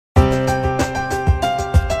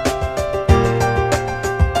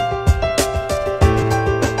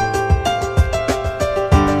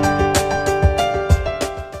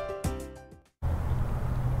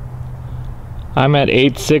I'm at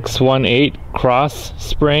 8618 Cross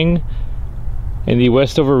Spring in the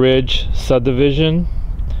Westover Ridge subdivision.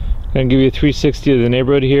 I'm going to give you a 360 of the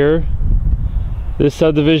neighborhood here. This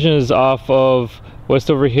subdivision is off of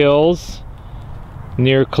Westover Hills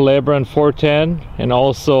near Culebra and 410, and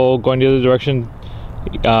also going the other direction,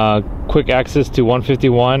 quick access to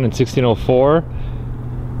 151 and 1604.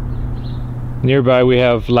 Nearby we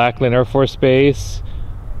have Lackland Air Force Base,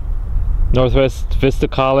 Northwest Vista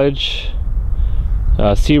College,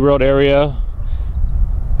 Seaworld area,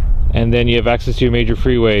 and then you have access to your major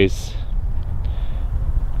freeways.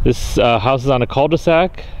 This house is on a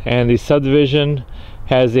cul-de-sac, and the subdivision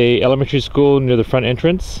has a elementary school near the front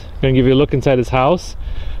entrance. I'm going to give you a look inside this house.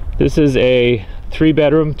 This is a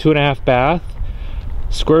 3-bedroom, 2.5 bath.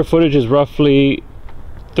 Square footage is roughly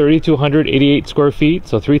 3,288 square feet,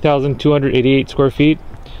 so 3,288 square feet.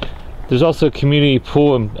 There's also a community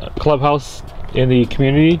pool and clubhouse in the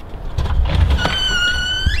community.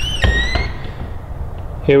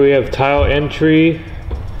 Here we have tile entry,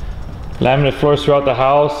 laminate floors throughout the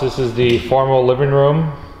house. This is the formal living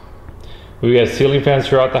room. We got ceiling fans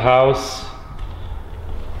throughout the house.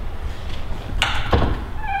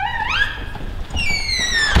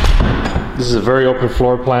 This is a very open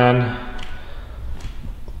floor plan.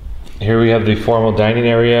 Here we have the formal dining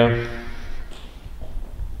area.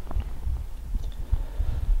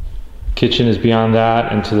 Kitchen is beyond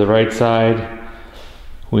that, and to the right side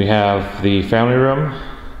we have the family room.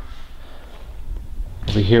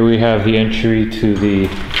 Over here we have the entry to the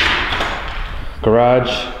garage.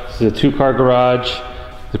 This is a 2-car garage,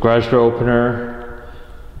 the garage door opener.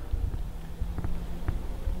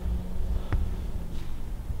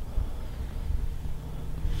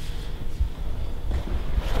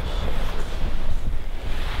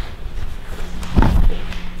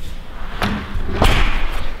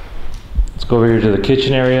 Let's go over here to the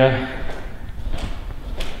kitchen area.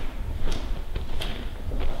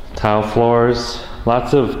 Tile floors,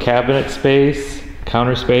 lots of cabinet space,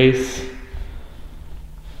 counter space,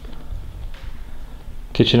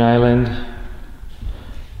 kitchen island.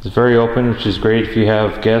 It's very open, which is great if you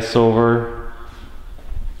have guests over.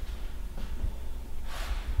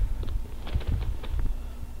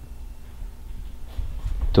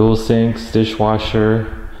 Dual sinks,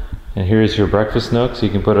 dishwasher, and here's your breakfast nook, so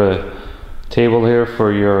you can put a table here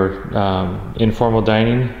for your informal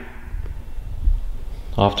dining.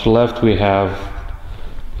 Off to the left we have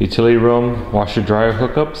utility room, washer dryer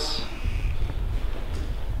hookups,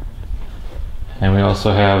 and we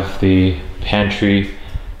also have the pantry,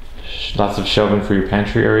 lots of shelving for your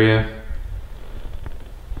pantry area.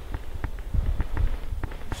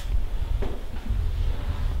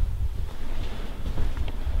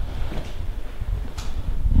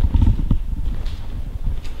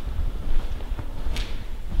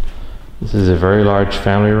 This is a very large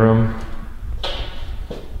family room.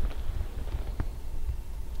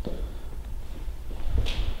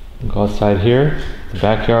 Go outside here, the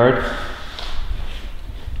backyard.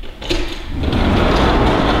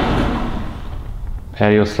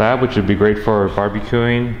 Patio slab, which would be great for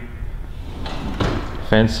barbecuing.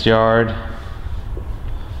 Fenced yard.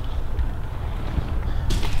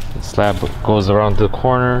 The slab goes around the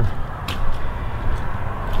corner.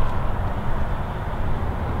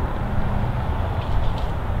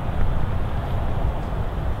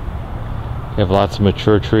 You have lots of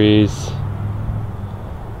mature trees.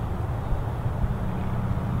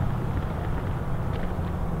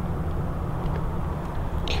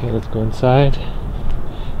 Okay, let's go inside.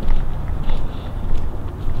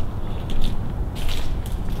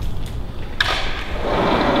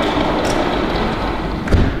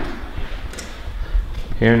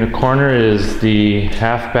 Here in the corner is the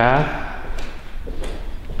half bath.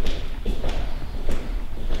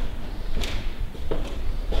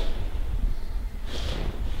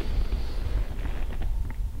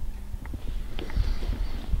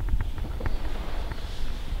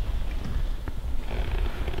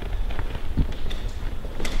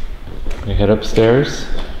 We head upstairs.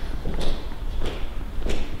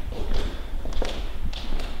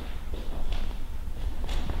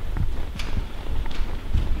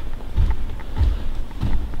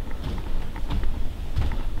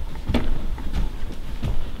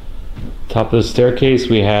 Top of the staircase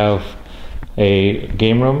we have a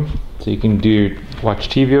game room, so you can watch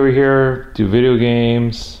TV over here, do video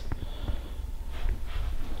games,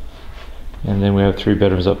 and then we have 3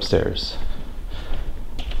 bedrooms upstairs.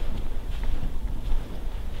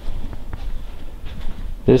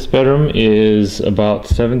 This bedroom is about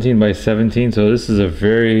 17 by 17, so this is a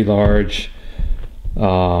very large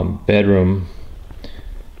bedroom.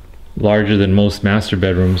 larger than most master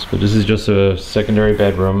bedrooms, but this is just a secondary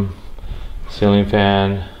bedroom. Ceiling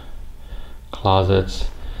fan, closets.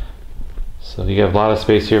 So you have a lot of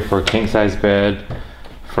space here for a king size bed,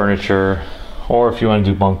 furniture, or if you want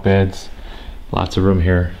to do bunk beds, lots of room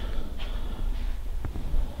here.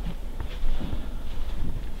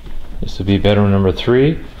 This would be bedroom number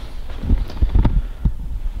 3.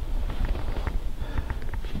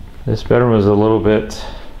 This bedroom is a little bit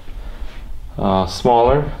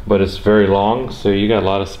smaller, but it's very long, so you got a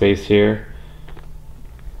lot of space here.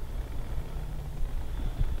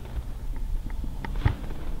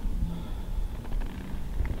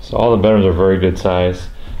 So all the bedrooms are very good size.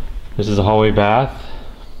 This is a hallway bath.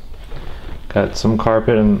 Got some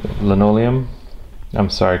carpet and linoleum. I'm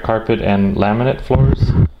sorry, carpet and laminate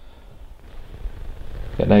floors.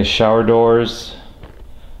 Got nice shower doors,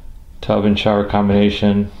 tub and shower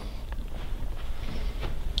combination.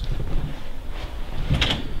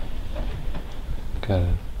 Got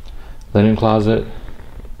a linen closet.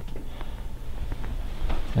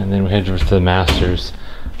 And then we head over to the master's.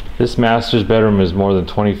 This master's bedroom is more than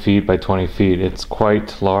 20 feet by 20 feet. It's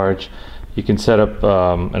quite large. You can set up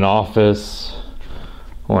an office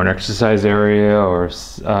or an exercise area or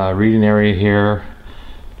a reading area here.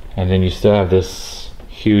 And then you still have this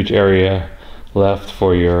huge area left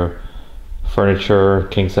for your furniture,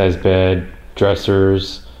 king size bed,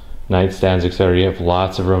 dressers, nightstands, etc. You have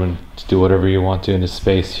lots of room to do whatever you want to in this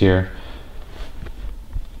space here.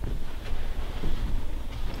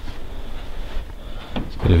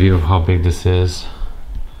 Let's get a view of how big this is.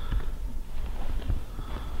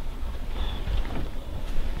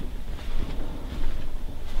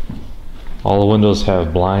 All the windows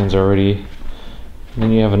have blinds already. And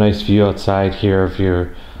then you have a nice view outside here of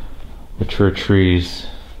your mature trees.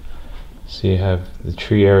 So you have the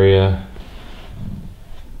tree area.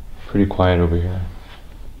 Pretty quiet over here.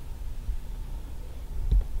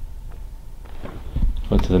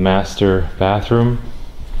 Go to the master bathroom.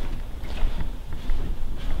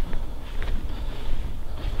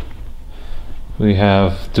 We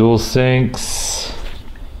have dual sinks.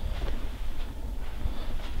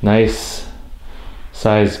 Nice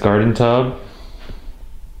sized garden tub.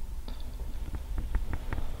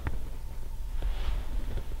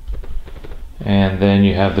 And then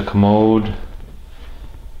you have the commode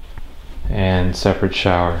and separate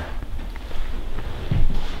shower.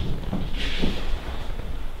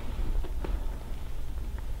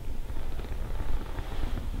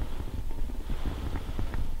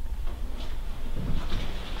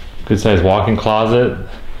 Good sized walk-in closet.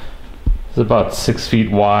 It's about 6 feet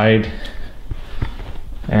wide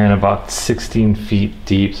and about 16 feet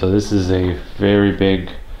deep. So this is a very big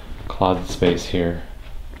closet space here.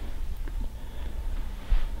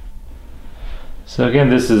 So again,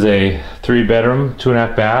 this is a 3-bedroom,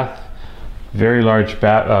 2.5 bath, very large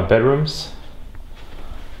bedrooms,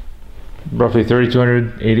 roughly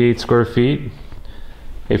 3,288 square feet.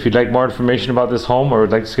 If you'd like more information about this home or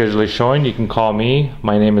would like to schedule a showing, you can call me.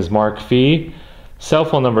 My name is Mark Fee. Cell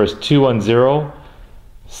phone number is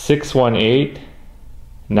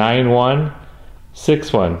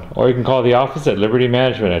 210-618-9161, or you can call the office at Liberty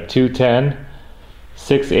Management at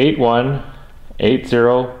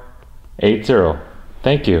 210-681-8080.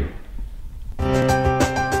 Thank you.